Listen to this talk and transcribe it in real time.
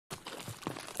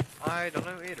I don't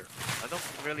know either. I don't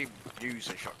really use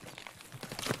a shotgun.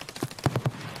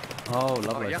 Oh,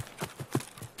 lovely. Oh, yeah.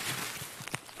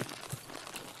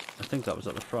 I think that was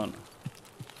at the front.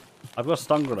 I've got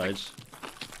stun grenades.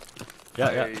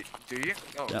 Yeah, yeah. Do you?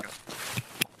 Oh, Yeah. okay.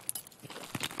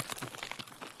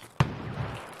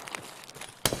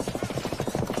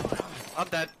 I'm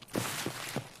dead.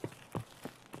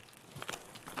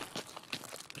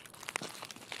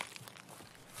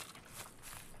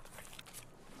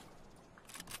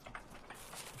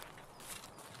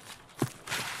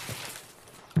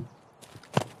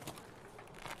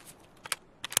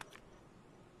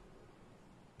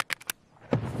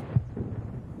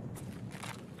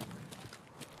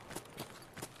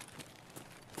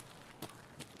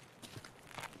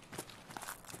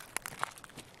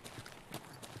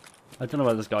 I don't know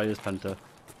where this guy is, Penta.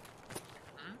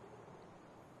 Hmm?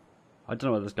 I don't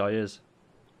know where this guy is.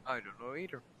 I don't know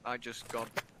either. I just got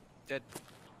dead.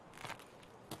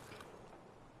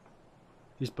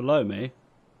 He's below me.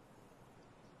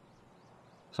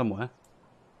 Somewhere.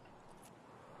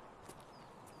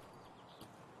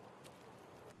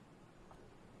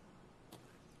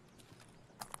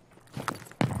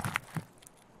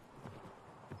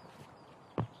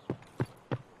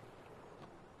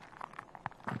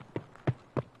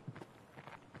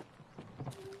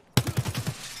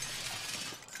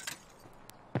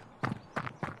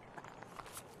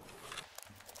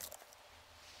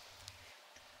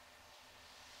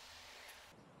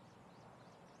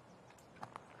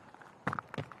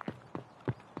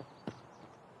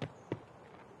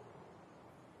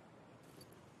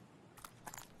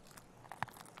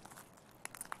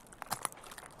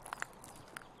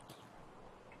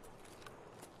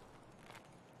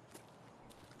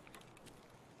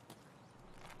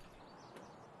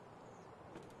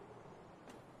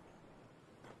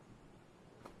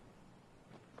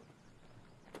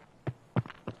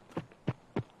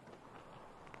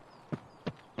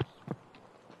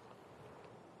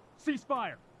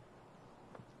 Ceasefire!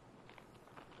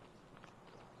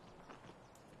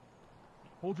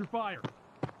 Hold your fire.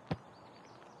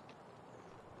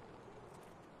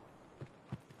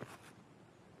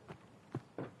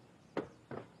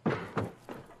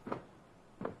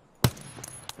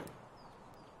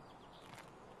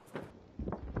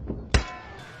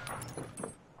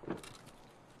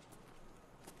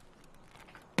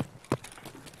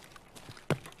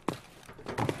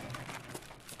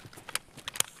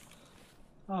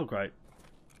 Oh, great.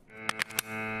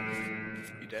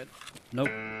 You dead? Nope.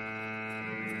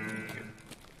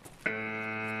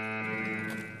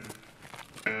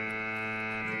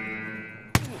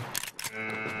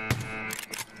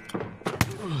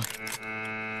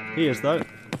 He is, though.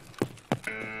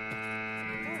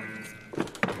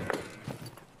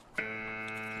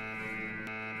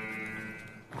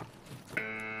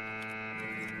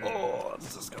 Oh,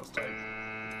 that's disgusting.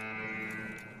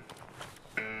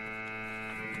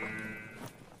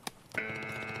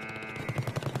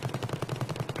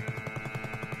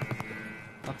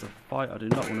 That's a fight I do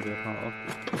not want to be a part of.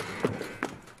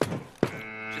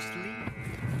 Just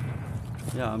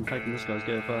leave. Yeah, I'm taking this guy's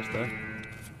gear first, though.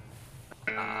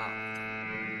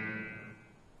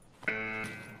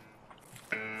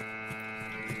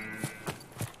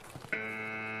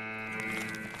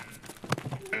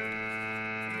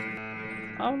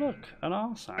 Oh, look, an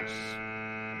arse ass.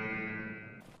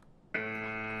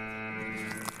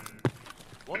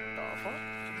 What the fuck?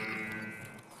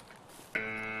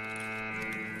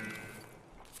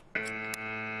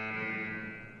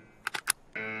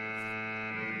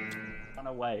 Ran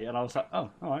away, and I was like, oh,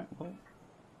 alright, well.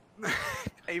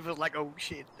 He was like, oh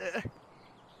shit.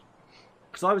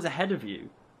 Because I was ahead of you.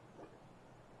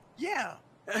 Yeah.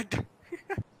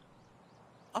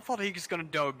 I thought he was gonna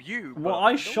dub you. Well, but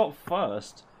I nope. shot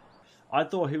first. I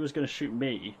thought he was going to shoot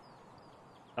me.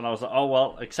 And I was like, oh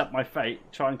well, accept my fate,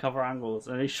 try and cover angles.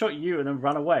 And he shot you and then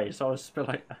ran away, so I was just a bit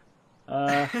like,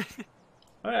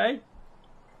 okay.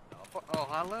 Oh,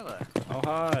 hi, Lila. Oh,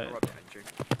 hi. Right behind you.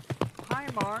 Hi,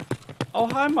 Mark. Oh,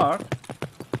 hi, Mark.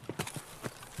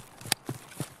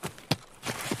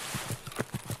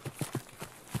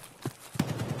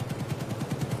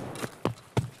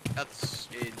 That's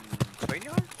in train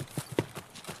yard?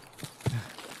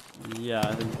 Yeah,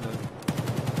 I think so.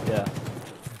 Yeah.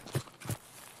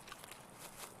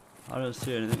 I don't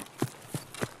see anything.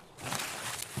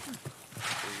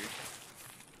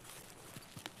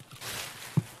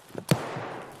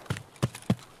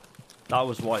 That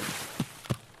was white.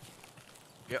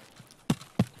 Yep.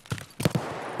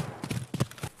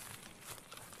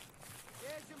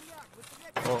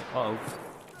 Oh, uh-oh.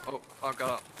 Oh, I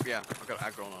got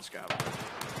aggro on our scout.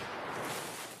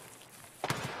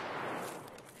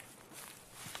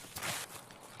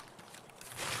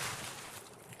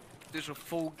 There's a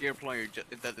full gear player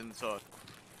dead inside.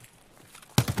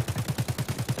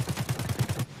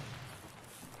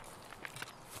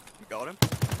 You got him?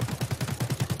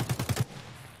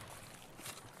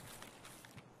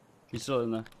 He's still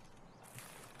in there.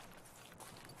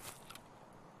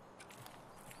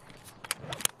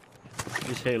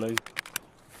 He's healing.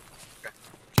 Okay.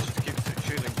 Just keep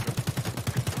shooting.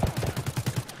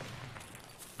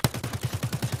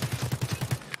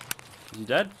 Is he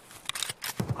dead?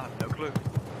 I have no clue.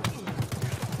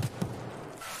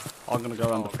 I'm gonna go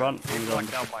around the front. He I'm going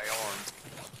knocked out my arm.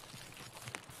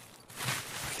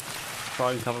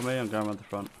 try and cover me. I'm going around the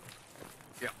front.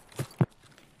 Yeah.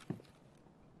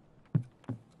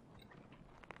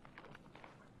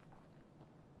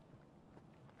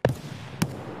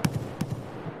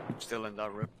 Still in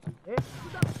that room.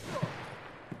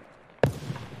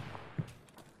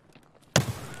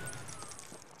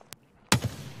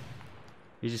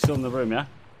 Is he still in the room? Yeah.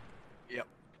 Yep.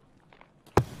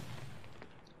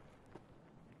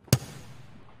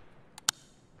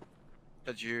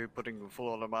 That you putting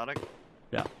full automatic?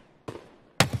 Yeah.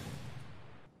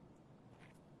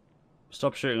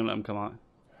 Stop shooting and let him come out.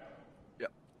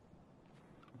 Yep.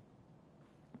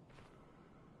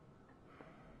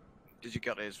 Did you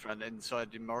get his friend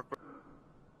inside the marker?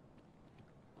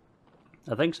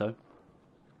 I think so.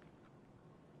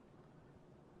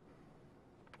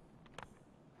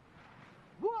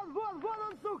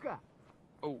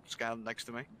 Oh, scan next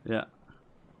to me. Yeah.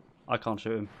 I can't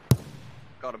shoot him.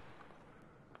 Got him.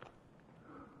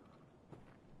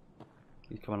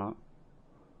 He's coming out.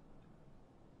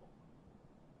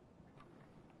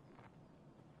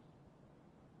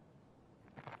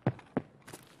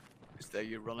 Is there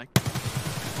you running?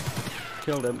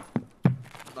 Killed him.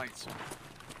 Nice.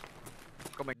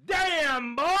 Coming.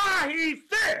 Damn, boy, he's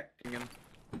thick! In.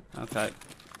 Okay.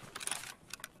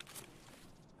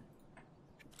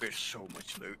 There's so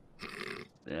much loot.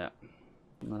 Yeah.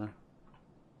 No.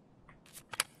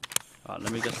 Alright,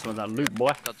 let me get some of that loot,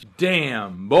 boy. That's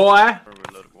Damn, boy!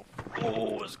 reloadable.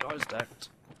 Oh, this guy's decked.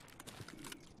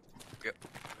 Yep. Do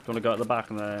you want to go at the back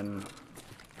and then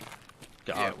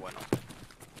get Yeah, out? why not?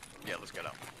 Yeah, let's get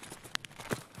out.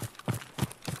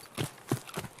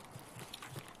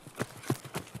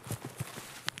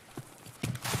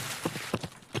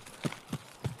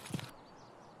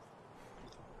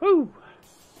 Woo!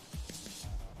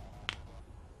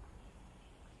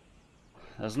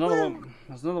 There's another one.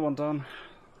 There's another one done.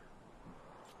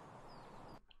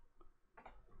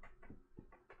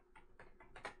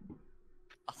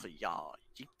 I say, yeah,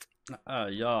 yeet.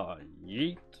 Yeah,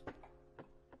 yeet.